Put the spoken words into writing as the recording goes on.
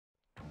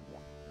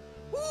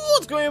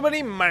going on,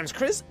 everybody? My name's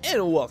Chris,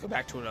 and welcome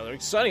back to another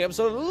exciting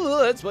episode of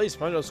Let's Play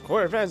SpongeBob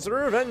SquarePants: The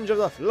Revenge of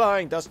the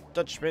Flying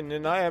Dutchman.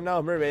 And I am now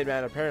Mermaid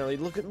Man, apparently.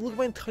 Look at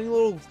my tiny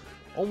little,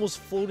 almost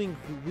floating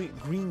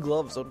green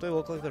gloves. Don't they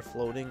look like they're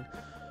floating?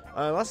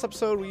 Last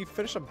episode, we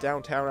finished up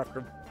downtown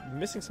after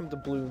missing some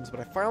doubloons, but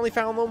I finally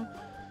found them.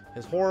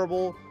 It's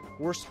horrible.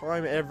 Worst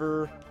time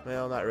ever.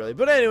 Well, not really.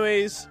 But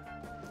anyways,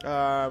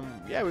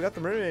 yeah, we got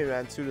the Mermaid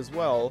Man suit as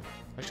well.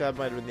 Actually, that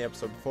might have been the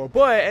episode before.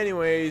 But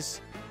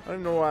anyways, I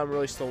don't know why I'm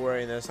really still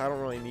wearing this. I don't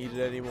really need it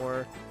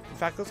anymore. In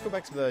fact, let's go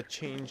back to the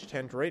change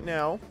tent right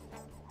now,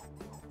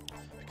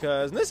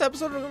 because in this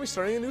episode we're going to be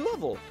starting a new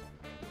level.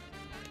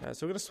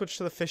 So we're going to switch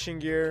to the fishing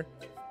gear,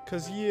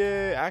 because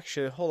yeah,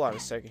 actually, hold on a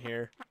second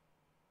here.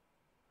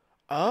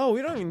 Oh,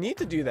 we don't even need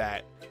to do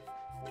that.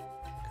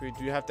 We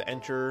do have to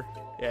enter.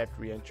 Yeah, I have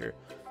to re-enter.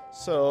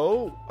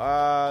 So,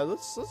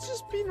 let's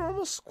just be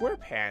normal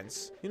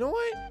SquarePants. You know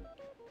what?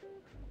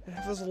 And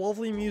have this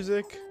lovely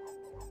music.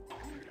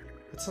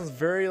 It sounds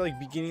very like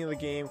beginning of the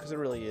game, because it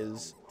really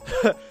is.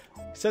 It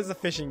says the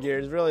fishing gear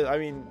is really, I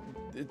mean,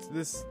 it's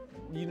this,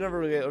 you never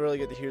really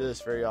get to hear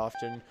this very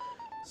often.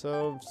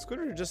 So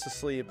Squidward just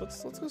asleep.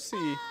 Let's go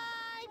see.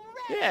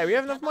 Yeah, we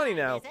have enough money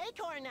now.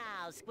 Acorn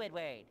now,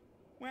 Squidward.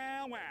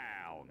 Well,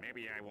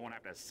 maybe I won't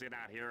have to sit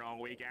out here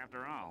all week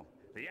after all.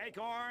 The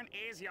acorn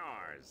is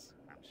yours.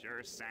 I'm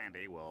sure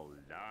Sandy will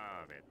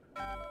love it.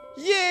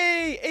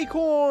 Yay!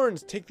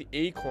 Acorns! Take the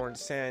acorn,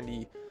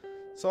 Sandy.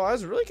 So I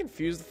was really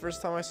confused the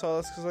first time I saw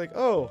this, because like,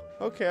 oh,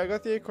 okay, I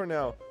got the acorn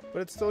now,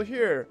 but it's still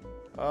here.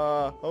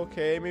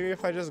 Okay, maybe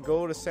if I just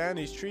go to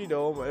Sandy's tree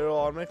dome, it'll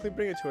automatically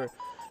bring it to her.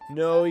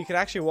 No, you can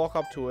actually walk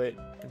up to it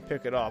and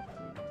pick it up,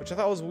 which I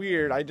thought was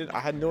weird. I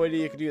had no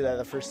idea you could do that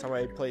the first time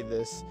I played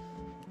this.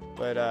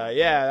 But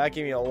yeah, that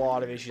gave me a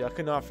lot of issues. I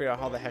could not figure out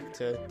how the heck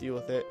to deal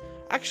with it.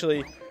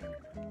 Actually,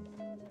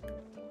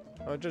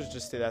 I'll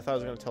just say that. I thought I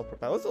was gonna teleport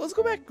back. Let's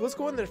go back. Let's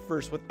go in there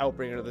first without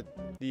bringing her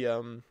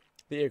the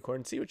acorn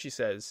and see what she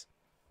says.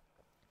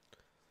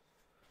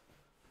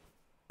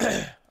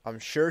 I'm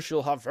sure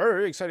she'll have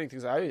very exciting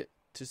things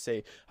to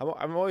say.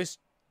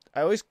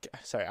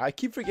 Sorry, I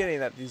keep forgetting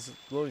that these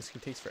loading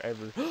screen takes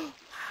forever. Wow.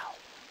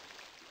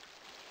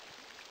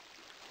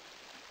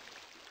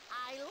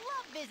 I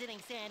love visiting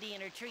Sandy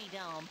in her tree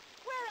dome.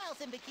 Where else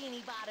in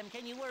Bikini Bottom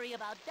can you worry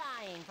about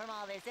dying from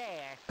all this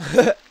air?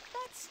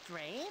 That's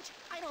strange.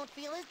 I don't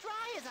feel as dry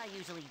as I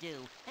usually do,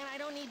 and I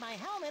don't need my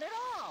helmet at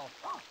all.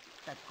 Oh,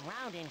 the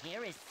ground in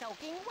here is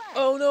soaking wet.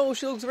 Oh no,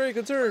 she looks very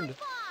concerned.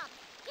 Bob,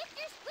 get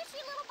your squishy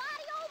little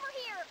body over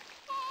here.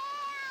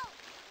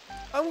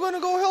 Help! I'm gonna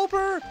go help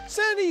her!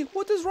 Sandy,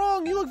 what is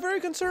wrong? You look very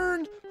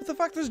concerned with the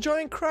fact there's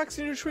giant cracks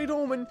in your tree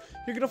dome and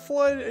you're gonna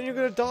flood and you're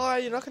gonna die.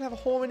 You're not gonna have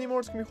a home anymore.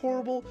 It's gonna be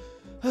horrible.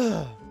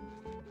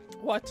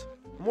 What?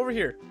 I'm over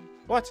here.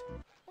 What?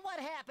 What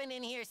happened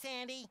in here,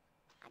 Sandy?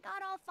 I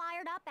got all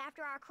fired up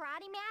after our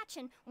karate match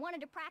and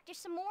wanted to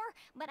practice some more,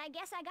 but I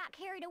guess I got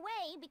carried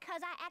away because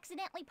I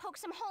accidentally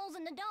poked some holes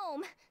in the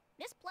dome.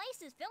 This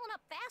place is filling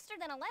up faster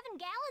than 11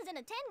 gallons in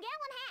a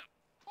 10-gallon hat.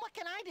 What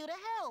can I do to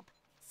help?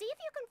 See if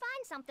you can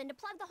find something to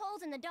plug the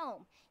holes in the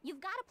dome.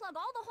 You've got to plug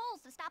all the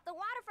holes to stop the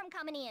water from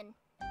coming in.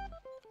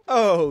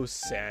 Oh,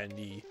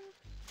 Sandy.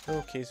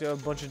 Okay, so we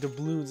have a bunch of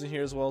doubloons in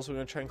here as well, so we're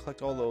gonna try and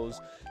collect all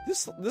those.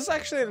 This is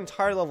actually an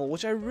entire level,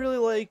 which I really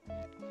like,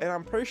 and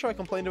I'm pretty sure I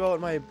complained about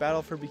in my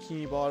Battle for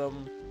Bikini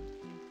Bottom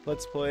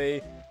Let's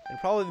Play, and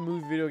probably the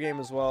movie video game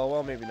as well.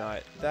 Well, maybe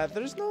not. That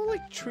there's no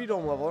like tree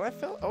dome level, and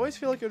I always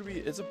feel like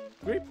it's a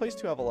great place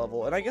to have a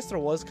level. And I guess there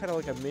was kind of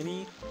like a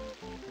mini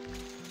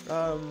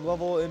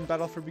level in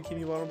Battle for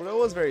Bikini Bottom, but it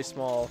was very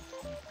small.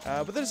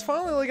 But there's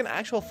finally like an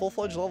actual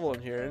full-fledged level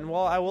in here, and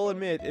while I will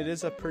admit it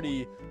is a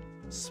pretty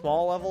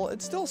small level,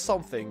 it's still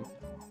something.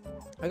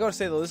 I gotta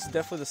say though, this is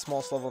definitely the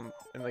smallest level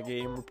in the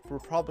game. We're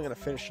probably gonna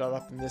finish that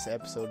up in this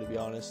episode, to be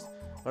honest,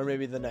 or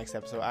maybe the next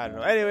episode. I don't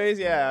know. Anyways,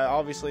 yeah,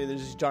 obviously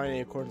there's these giant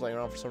acorns laying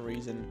around for some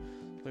reason.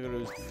 We're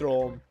gonna just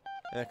throw them,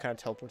 and that kind of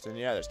teleports in.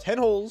 Yeah, there's 10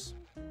 holes.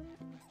 So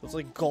it's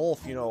like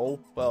golf, you know.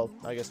 Well,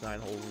 I guess 9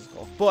 holes is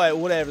golf, but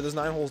whatever. There's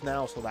 9 holes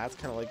now, so that's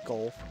kind of like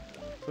golf.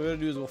 So what we're gonna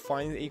do is we'll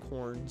find the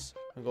acorns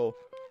and go.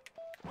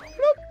 Bloop.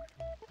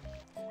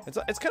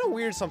 It's kind of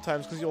weird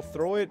sometimes, because you'll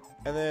throw it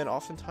and then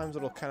oftentimes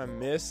it'll kind of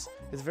miss.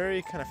 It's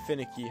very kind of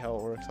finicky how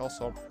it works.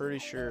 Also, I'm pretty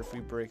sure if we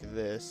break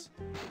this...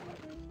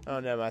 Oh,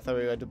 no, I thought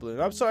we got doubloon.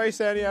 I'm sorry,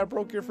 Sandy, I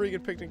broke your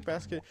freaking picnic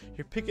basket.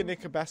 Your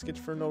picnic basket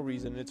for no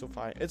reason. It's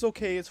fine. It's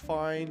okay, it's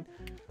fine.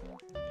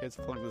 Okay, let's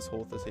plug this hole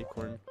with this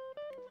acorn.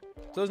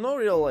 So there's no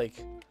real,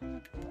 like,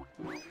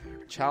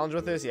 challenge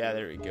with this. Yeah,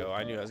 there we go.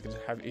 I knew I was going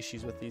to have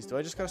issues with these. Do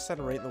I just got to set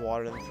it right in the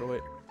water and then throw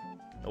it?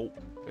 Nope.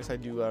 I guess I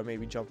do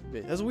maybe jump a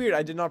bit. That's weird.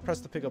 I did not press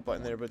the pickup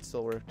button there, but it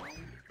still worked.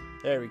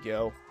 There we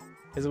go.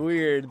 It's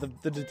weird.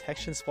 The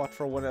detection spot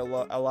for when it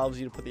allows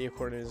you to put the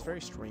acorn in is very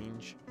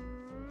strange.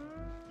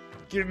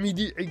 Give me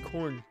the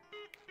acorn.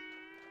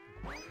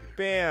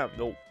 Bam.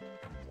 Nope.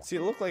 See,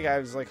 it looked like I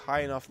was like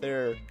high enough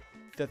there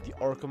that the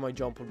arc of my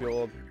jump would be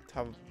able to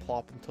have it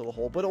plop into the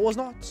hole, but it was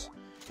not.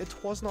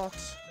 It was not.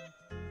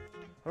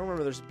 I don't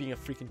remember there's being a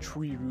freaking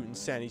tree root in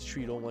Sandy's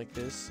tree dome like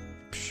this.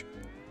 Psh,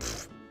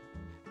 psh.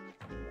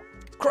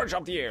 Crunch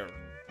up the air.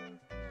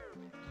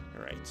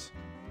 Alright.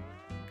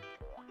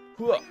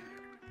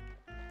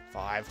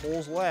 5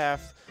 holes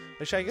left.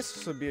 Actually, I guess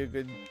this would be a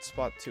good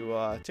spot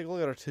to take a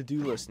look at our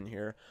to-do list in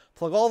here.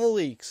 Plug all the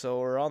leaks, so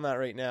we're on that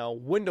right now.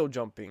 Window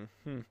jumping.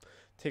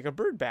 Take a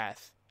bird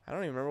bath. I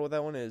don't even remember what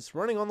that one is.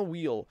 Running on the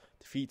wheel.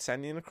 Defeat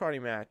Sandy in a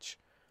karate match.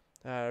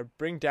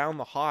 Bring down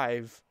the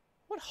hive.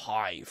 What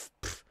hive?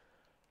 Pfft.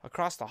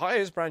 Across the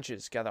highest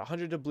branches, gather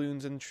 100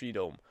 doubloons in the tree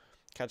dome.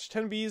 Catch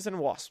 10 bees and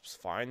wasps.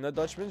 Find the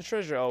Dutchman's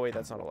treasure. Oh wait,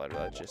 that's not a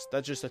letter.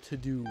 That's just a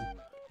to-do.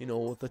 You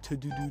know, the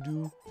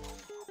to-do-do-do.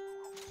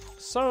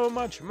 So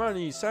much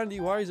money.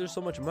 Sandy, why is there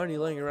so much money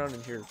laying around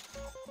in here?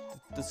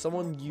 Did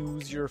someone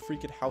use your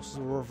freaking house's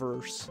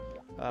reverse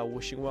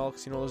wishing well?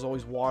 Because, you know, there's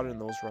always water in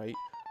those, right?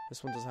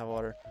 This one doesn't have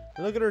water.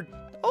 And look at her.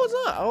 Oh, it's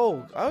not.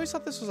 Oh, I always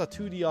thought this was a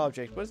 2D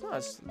object, but it's not.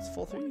 It's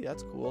full 3D.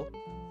 That's cool.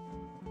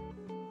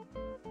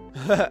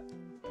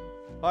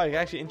 Oh, I can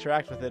actually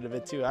interact with it a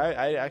bit, too.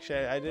 I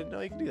didn't know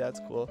you could do that. That's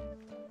cool.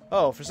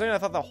 Oh, for a second I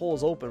thought that hole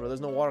was open, but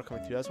there's no water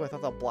coming through. That's what I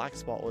thought that black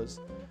spot was.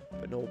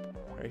 But nope.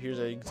 Alright, here's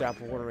an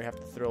example of one where we have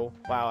to throw.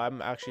 Wow,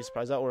 I'm actually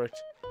surprised that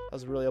worked. That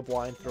was really a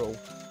blind throw.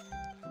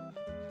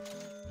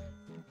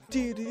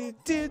 Is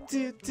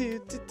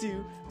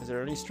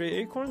there any stray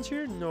acorns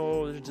here?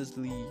 No, there's just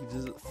leaves.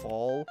 Is it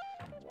fall?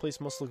 This place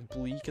must look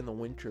bleak in the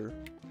winter.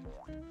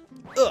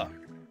 Ugh!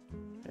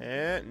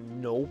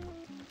 And nope.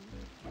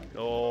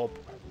 Nope.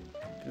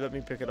 Let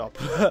me pick it up.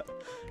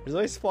 There's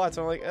always spots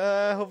where I'm like,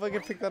 I hope I can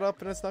pick that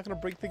up and it's not going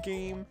to break the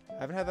game. I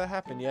haven't had that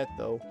happen yet,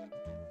 though.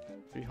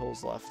 3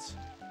 holes left.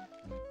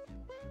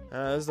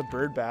 This is the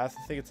bird bath.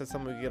 I think it said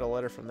something we could get a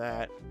letter from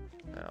that.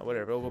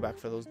 Whatever, we'll go back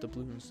for those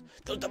doubloons.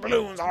 Those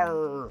doubloons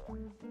are!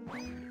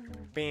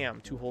 Bam,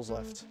 2 holes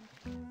left.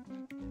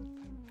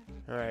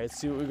 Alright, let's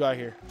see what we got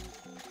here.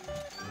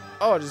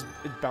 Oh,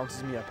 it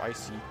bounces me up. I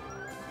see.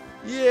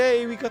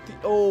 Yay, we got the...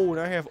 Oh,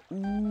 now I have...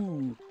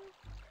 Ooh.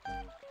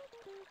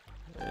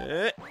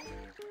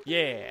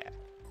 Yeah.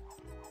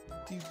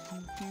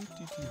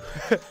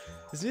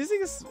 This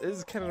music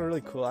is kind of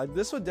really cool.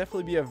 This would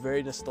definitely be a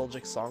very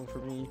nostalgic song for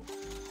me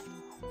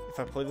if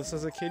I played this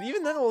as a kid.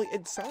 Even now,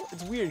 it's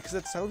weird because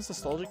it sounds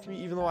nostalgic to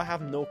me, even though I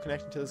have no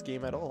connection to this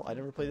game at all. I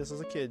never played this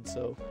as a kid,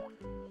 so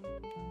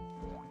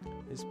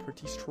it's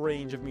pretty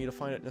strange of me to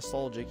find it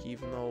nostalgic,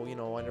 even though, you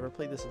know, I never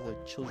played this as a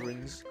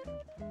children's.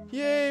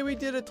 Yay, we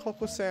did it!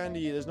 Talk with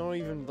Sandy. There's no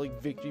even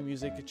like victory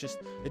music. It's just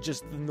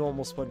the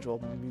normal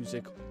SpongeBob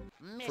music.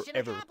 Mission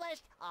Forever.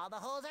 accomplished. All the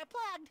holes are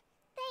plugged.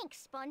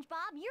 Thanks,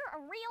 SpongeBob. You're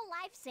a real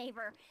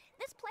lifesaver.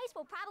 This place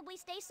will probably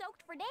stay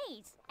soaked for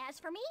days. As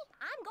for me,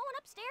 I'm going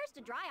upstairs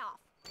to dry off.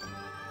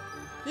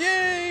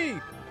 Yay!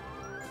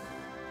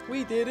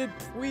 We did it!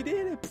 We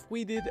did it!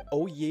 We did it!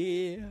 Oh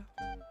yeah!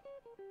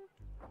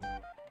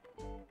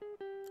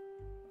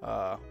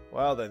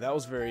 Well then, that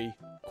was very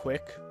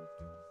quick.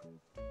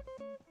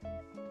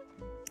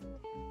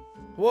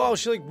 Whoa,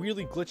 she like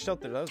really glitched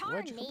out there. Why'd you come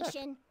back?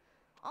 Tarnation.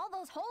 All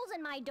those holes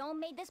in my dome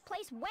made this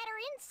place wetter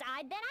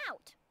inside than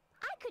out.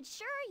 I could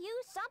sure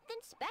use something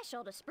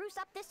special to spruce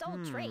up this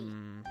old tree.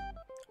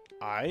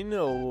 I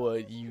know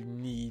what you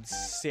need,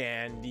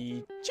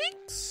 Sandy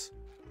Cheeks.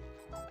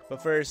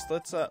 But first,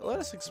 let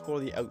us explore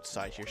the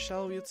outside here,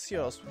 shall we? Let's see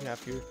what else we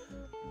have here.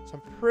 So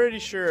I'm pretty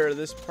sure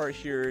this part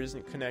here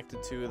isn't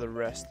connected to the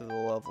rest of the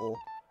level,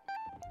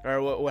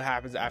 or what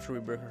happens after we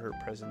bring her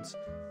presents.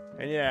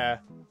 And yeah,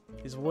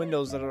 these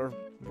windows that are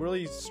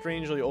really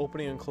strangely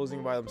opening and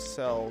closing by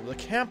themselves. There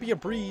can't be a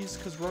breeze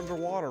because we're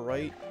underwater,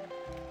 right?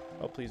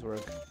 Oh, please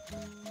work.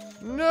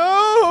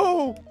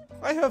 No!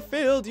 I have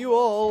failed you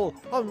all.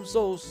 I'm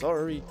so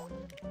sorry.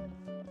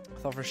 I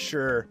thought for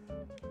sure.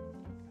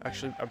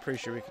 Actually, I'm pretty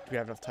sure we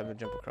have enough time to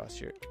jump across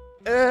here.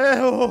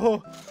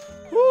 Oh!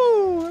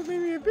 Woo! That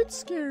made me a bit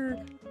scared.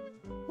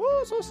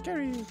 Whoa, so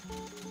scary.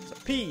 So,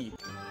 P.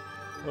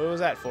 What was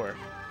that for?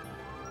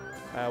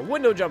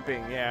 Window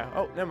jumping, yeah.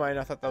 Oh, never mind.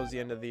 I thought that was the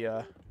end of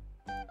the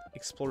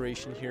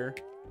exploration here.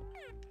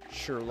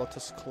 Sure, let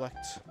us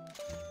collect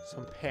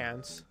some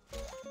pants.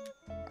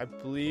 I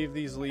believe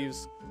these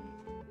leaves...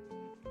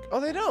 Oh,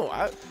 they don't.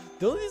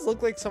 Don't these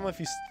look like some if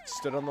you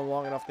stood on them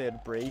long enough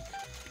they'd break?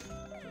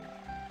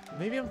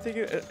 Maybe I'm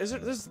thinking...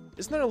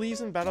 Isn't there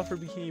leaves in Battle for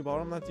Bikini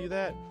Bottom that do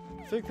that?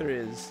 I feel like there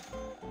is.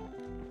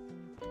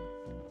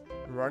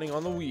 Running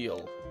on the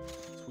wheel.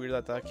 It's weird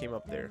that that came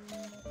up there.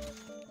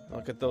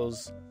 Look at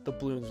those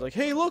doubloons. Like,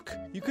 hey, look!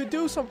 You could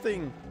do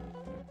something!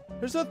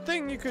 There's a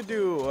thing you could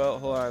do! Well,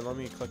 hold on. Let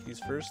me collect these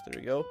first. There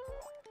we go.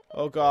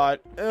 Oh, God.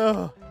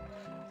 Ugh.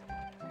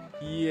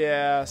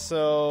 Yeah,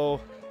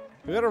 so...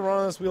 we gotta run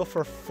on this wheel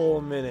for a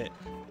full minute.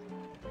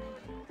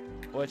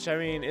 Which, I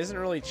mean, isn't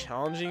really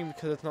challenging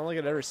because it's not like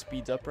it ever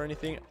speeds up or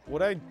anything.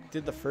 What I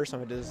did the first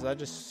time I did is I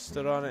just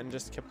stood on it and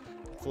just kept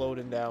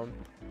floating down.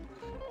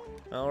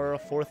 Now we're a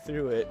 4th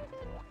through it.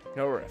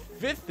 No, we're a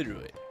 5th through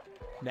it.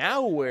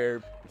 Now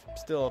we're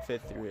still a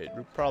 5th through it.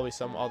 We're probably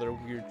some other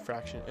weird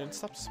fraction. And it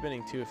stops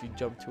spinning too if you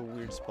jump to a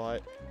weird spot.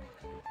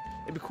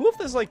 It'd be cool if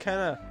this like kind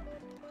of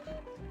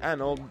I don't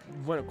know,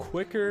 went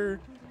quicker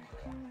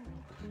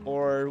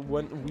or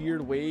went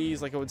weird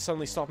ways, like it would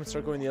suddenly stop and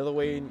start going the other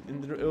way,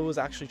 and it was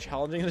actually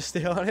challenging to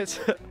stay on it.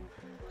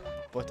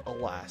 But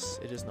alas,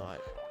 it is not.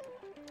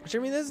 Which, I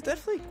mean, this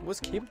definitely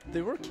was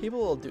they were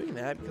capable of doing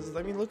that, because,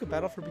 I mean, look at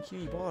Battle for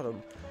Bikini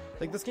Bottom.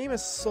 Like, this game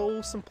is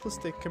so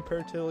simplistic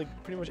compared to,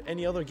 like, pretty much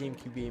any other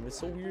GameCube game. It's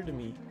so weird to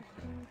me.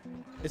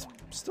 It's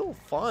still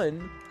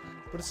fun,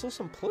 but it's so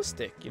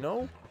simplistic, you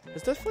know?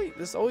 It's definitely,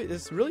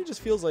 this really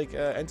just feels like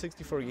an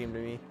N64 game to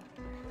me.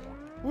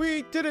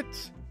 We did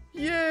it!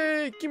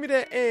 Yay! Give me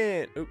that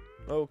ant! Oop.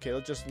 Okay,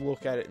 let's just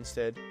look at it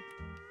instead.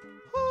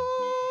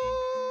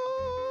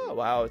 Ah,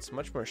 wow, it's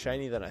much more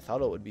shiny than I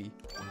thought it would be.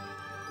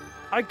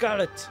 I got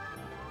it!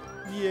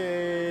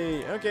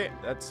 Yay! Okay,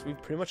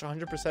 we've pretty much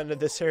 100%ed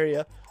this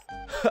area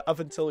up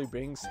until we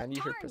bring Sandy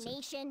her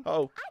prison.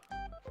 Oh,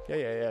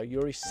 yeah. You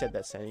already said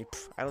that, Sandy.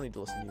 Pff, I don't need to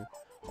listen to you.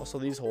 Also,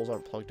 these holes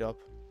aren't plugged up.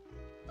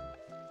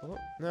 Oh,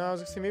 no, I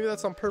was gonna say maybe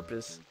that's on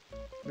purpose.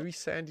 Maybe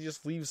Sandy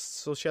just leaves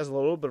so she has a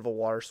little bit of a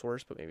water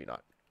source, but maybe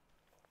not.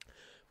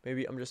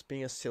 Maybe I'm just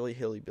being a silly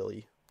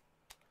hillybilly.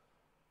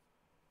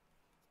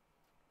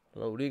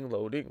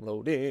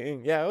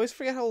 Loading. Yeah, I always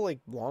forget how like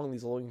long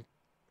these loading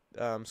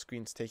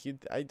screens take you.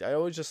 I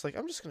always just like,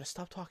 I'm just gonna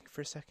stop talking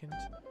for a second.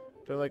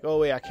 But I'm like, oh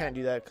wait, I can't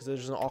do that because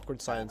there's an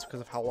awkward silence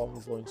because of how long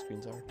these loading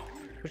screens are.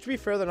 Which, to be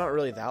fair, they're not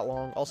really that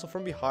long. Also,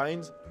 from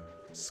behind,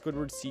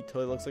 Squidward's seat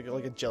toy looks like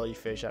a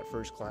jellyfish at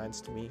first glance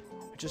to me.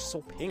 It's just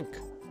so pink.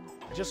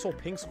 It's just so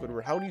pink,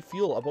 Squidward. How do you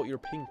feel about your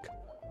pink?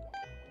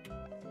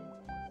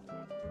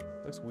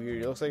 Looks weird.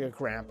 He looks like a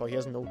grandpa. He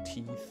has no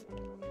teeth.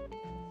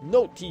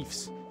 No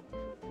teeth.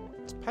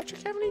 Does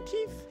Patrick have any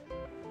teeth?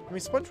 I mean,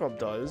 SpongeBob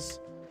does.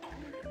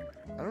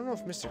 I don't know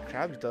if Mr.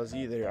 Krabs does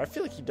either. I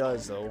feel like he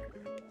does, though.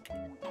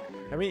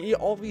 I mean, he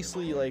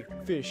obviously,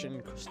 like, fish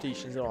and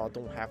crustaceans and all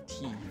don't have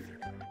teeth.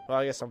 Well,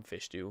 I guess some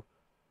fish do.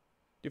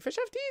 Do fish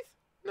have teeth?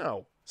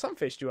 No. Some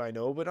fish do, I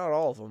know, but not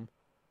all of them.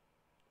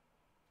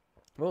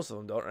 Most of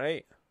them don't,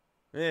 right?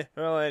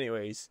 Well,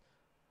 anyways.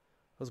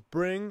 Let's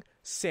bring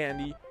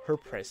Sandy her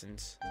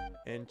presents.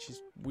 And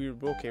she's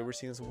weird. Okay, we're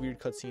seeing this weird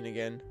cutscene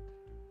again.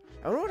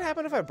 I wonder what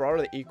happened if I brought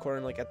her the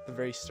acorn, like, at the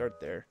very start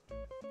there.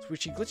 It's where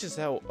she glitches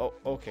out. Oh,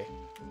 okay.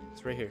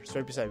 It's right here. It's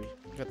right beside me.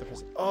 I got the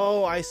present.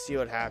 Oh, I see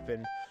what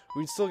happened.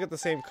 We'd still get the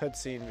same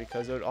cutscene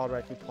because it would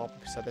automatically pop up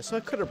beside there. So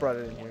I could have brought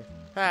it in here.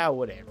 Ah,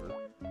 whatever.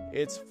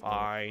 It's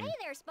fine. Hey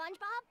there,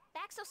 SpongeBob.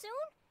 Back so soon?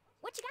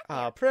 What you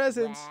got there?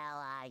 Presents.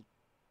 Well,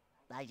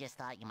 I just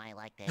thought you might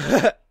like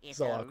this. It's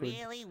So a awkward.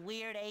 really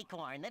weird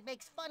acorn that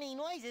makes funny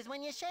noises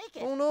when you shake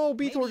it. Oh no,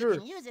 bee Maybe torture. you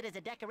can use it as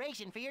a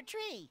decoration for your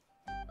tree.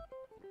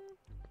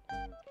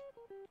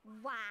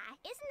 Why,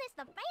 isn't this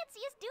the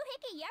fanciest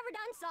doohickey you ever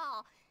done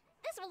saw?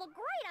 This will look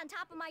great on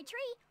top of my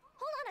tree.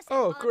 Hold on a second.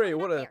 Oh, while I great. put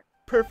it What up a there.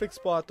 perfect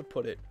spot to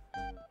put it.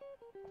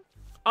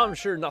 I'm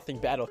sure nothing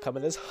bad will come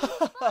of this. SpongeBob!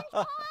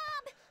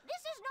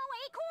 This is no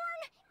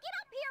acorn! Get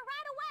up here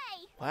right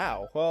away!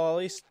 Wow. Well, at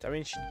least, I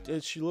mean,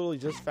 she literally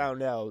just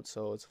found out,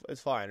 so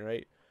it's fine,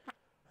 right?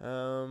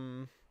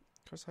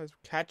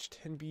 Catch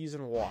 10 bees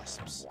and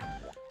wasps.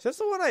 So that's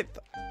the one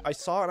I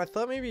saw, and I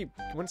thought maybe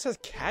when it says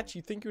catch,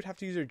 you'd think you would have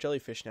to use your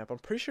jellyfish nap. I'm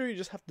pretty sure you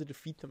just have to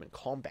defeat them in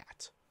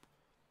combat.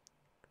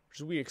 Which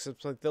is weird,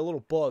 except like they're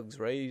little bugs,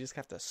 right? You just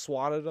have to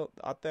swat it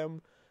at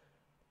them.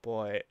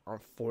 But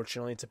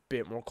unfortunately, it's a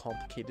bit more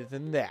complicated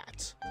than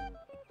that.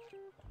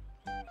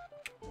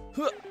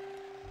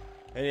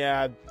 And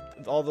yeah,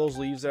 all those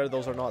leaves there,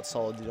 those are not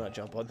solid. Do not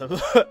jump on them.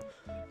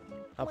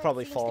 I'll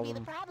probably fall on What seems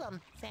to be them. the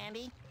problem,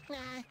 Sandy?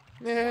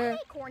 The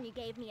acorn you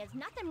gave me is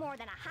nothing more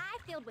than a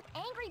hive filled with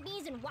angry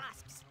bees and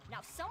wasps. Now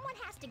someone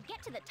has to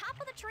get to the top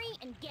of the tree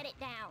and get it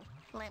down.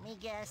 Let me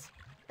guess.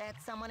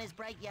 That someone is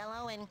bright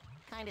yellow and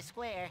kind of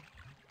square.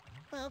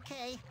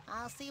 Okay,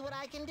 I'll see what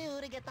I can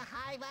do to get the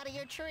hive out of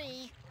your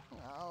tree.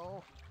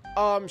 Oh.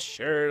 I'm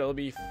sure it'll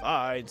be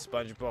fine,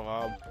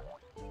 SpongeBob.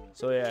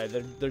 So yeah,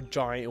 they're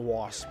giant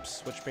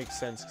wasps, which makes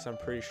sense because I'm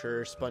pretty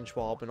sure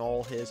SpongeBob and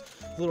all his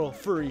little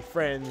furry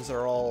friends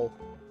are all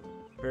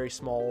very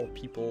small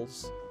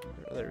peoples.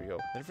 There we go.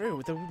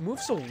 They move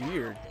so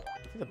weird.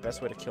 I think the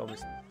best way to kill them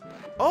is...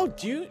 Oh,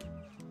 do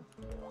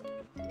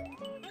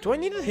I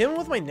need to hit him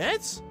with my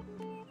nets?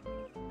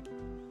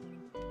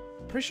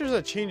 Pretty sure there's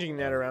a changing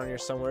net around here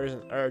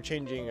somewhere, or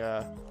changing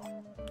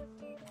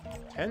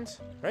tent,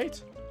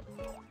 right?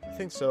 I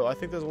think so. I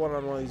think there's one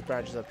on one of these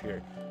branches up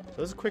here. So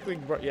let's quickly,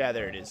 yeah,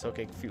 there it is.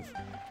 Okay, phew.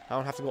 I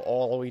don't have to go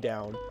all the way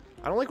down.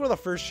 I don't like where the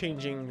first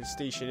changing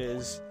station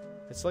is.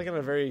 It's like in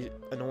a very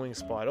annoying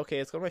spot. Okay,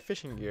 let's go to my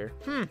fishing gear.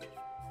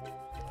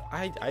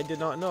 I did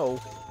not know.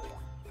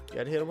 You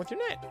gotta hit him with your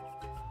net.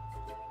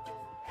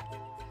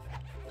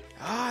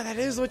 Ah, that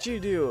is what you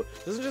do.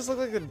 Doesn't it just look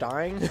like they're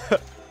dying?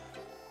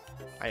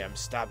 I am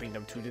stabbing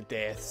them to the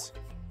deaths.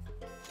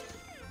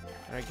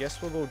 And I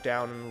guess we'll go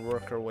down and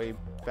work our way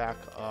back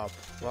up.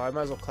 Well, I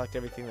might as well collect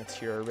everything that's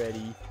here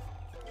already.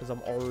 Because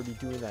I'm already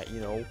doing that, you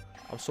know.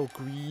 I'm so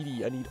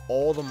greedy. I need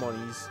all the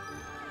monies.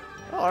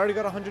 Oh, I already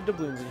got 100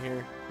 doubloons in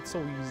here. It's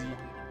so easy.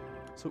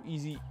 So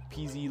easy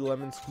peasy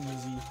lemon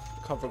squeezy.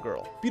 Cover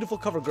girl. Beautiful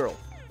cover girl.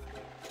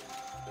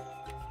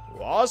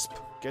 Wasp,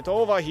 get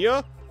over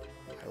here.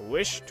 I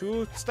wish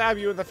to stab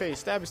you in the face.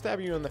 Stab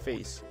you in the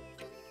face.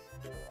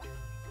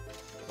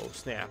 Oh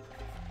snap.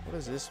 What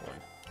is this one?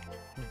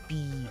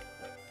 B.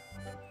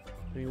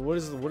 I mean, what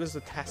is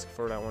the task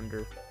for it, I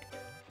wonder?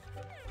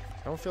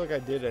 I don't feel like I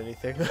did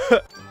anything.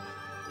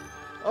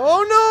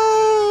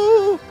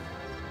 Oh no!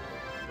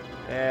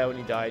 Yeah, when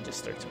he died, just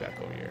starts back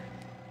over here.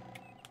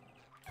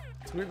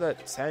 It's weird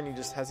that Sandy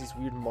just has these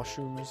weird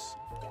mushrooms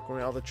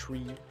growing out of the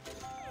tree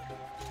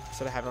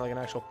instead of having like an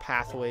actual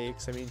pathway.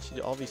 Because I mean, she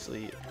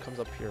obviously comes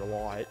up here a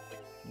lot,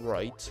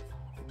 right?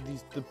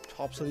 The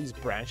tops of these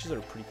branches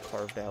are pretty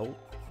carved out.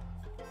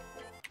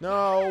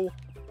 No,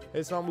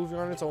 it's not moving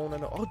on its own. I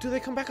know. Oh, do they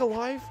come back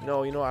alive?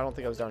 No, you know, I don't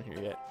think I was down here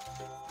yet.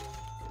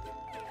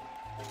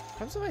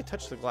 What happens if I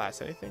touch the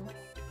glass? Anything?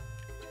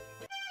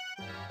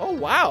 Oh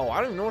wow! I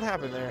don't even know what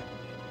happened there.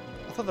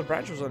 I thought the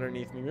branch was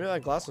underneath me. Maybe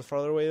that glass was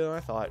farther away than I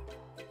thought.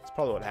 That's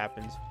probably what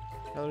happens.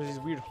 Now there's these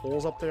weird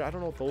holes up there. I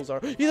don't know what those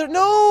are. Either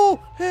no!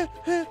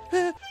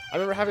 I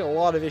remember having a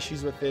lot of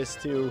issues with this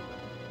too.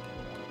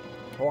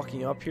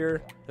 Walking up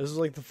here. This was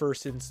like the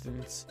first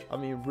instance. I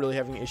mean, really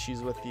having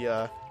issues with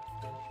the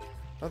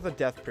not the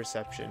depth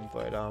perception,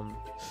 but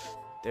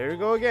there you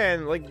go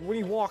again. Like when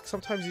you walk,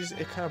 sometimes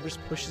it kind of just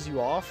pushes you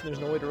off, and there's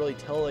no way to really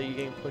tell that you're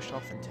getting pushed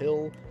off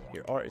until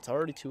it's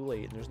already too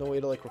late, and there's no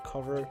way to like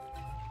recover.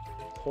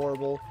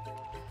 Horrible.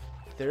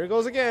 There it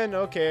goes again.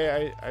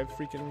 Okay, I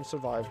freaking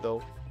survived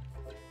though.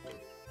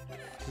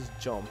 Just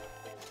jump.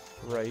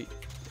 Right.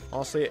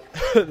 Honestly,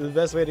 the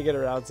best way to get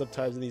around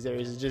sometimes in these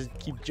areas is just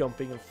keep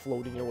jumping and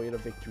floating your way to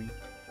victory.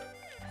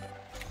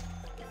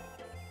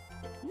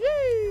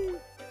 Yay!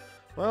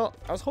 Well,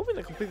 I was hoping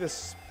to complete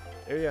this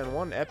area in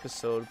one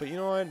episode, but you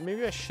know what?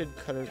 Maybe I should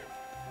cut it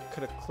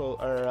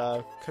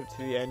to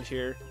the end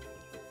here.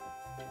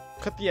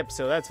 Cut the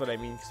episode, that's what I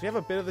mean. Because we have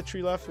a bit of the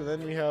tree left, and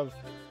then we have...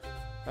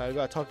 we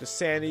gotta talk to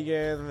Sandy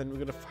again, and then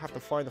we're gonna have to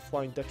find the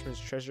Flying Dutchman's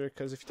treasure.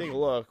 Because if you take a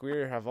look, we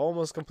have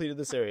almost completed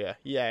this area.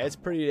 Yeah, it's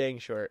pretty dang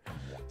short.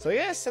 So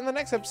yes, in the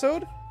next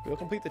episode, we'll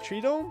complete the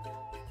tree dome,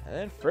 and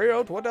then figure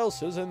out what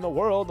else is in the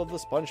world of the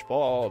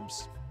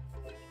SpongeBobs.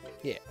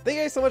 Yeah, thank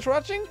you guys so much for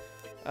watching.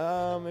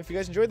 If you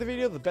guys enjoyed the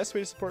video, the best way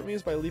to support me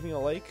is by leaving a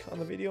like on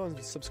the video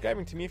and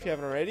subscribing to me if you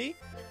haven't already.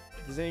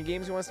 If there's any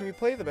games you want to see me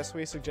play, the best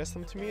way to suggest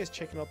them to me is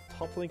checking out the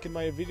top link in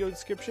my video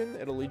description.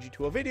 It'll lead you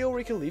to a video where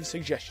you can leave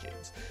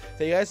suggestions.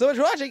 Thank you guys so much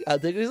for watching. I'll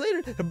take you guys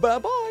later.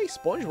 Bye-bye,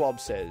 SpongeBob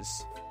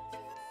says.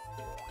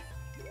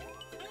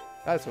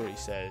 That's what he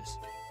says.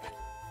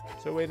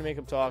 Is there a way to make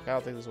him talk? I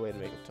don't think there's a way to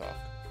make him talk.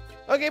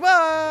 Okay,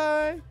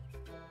 bye!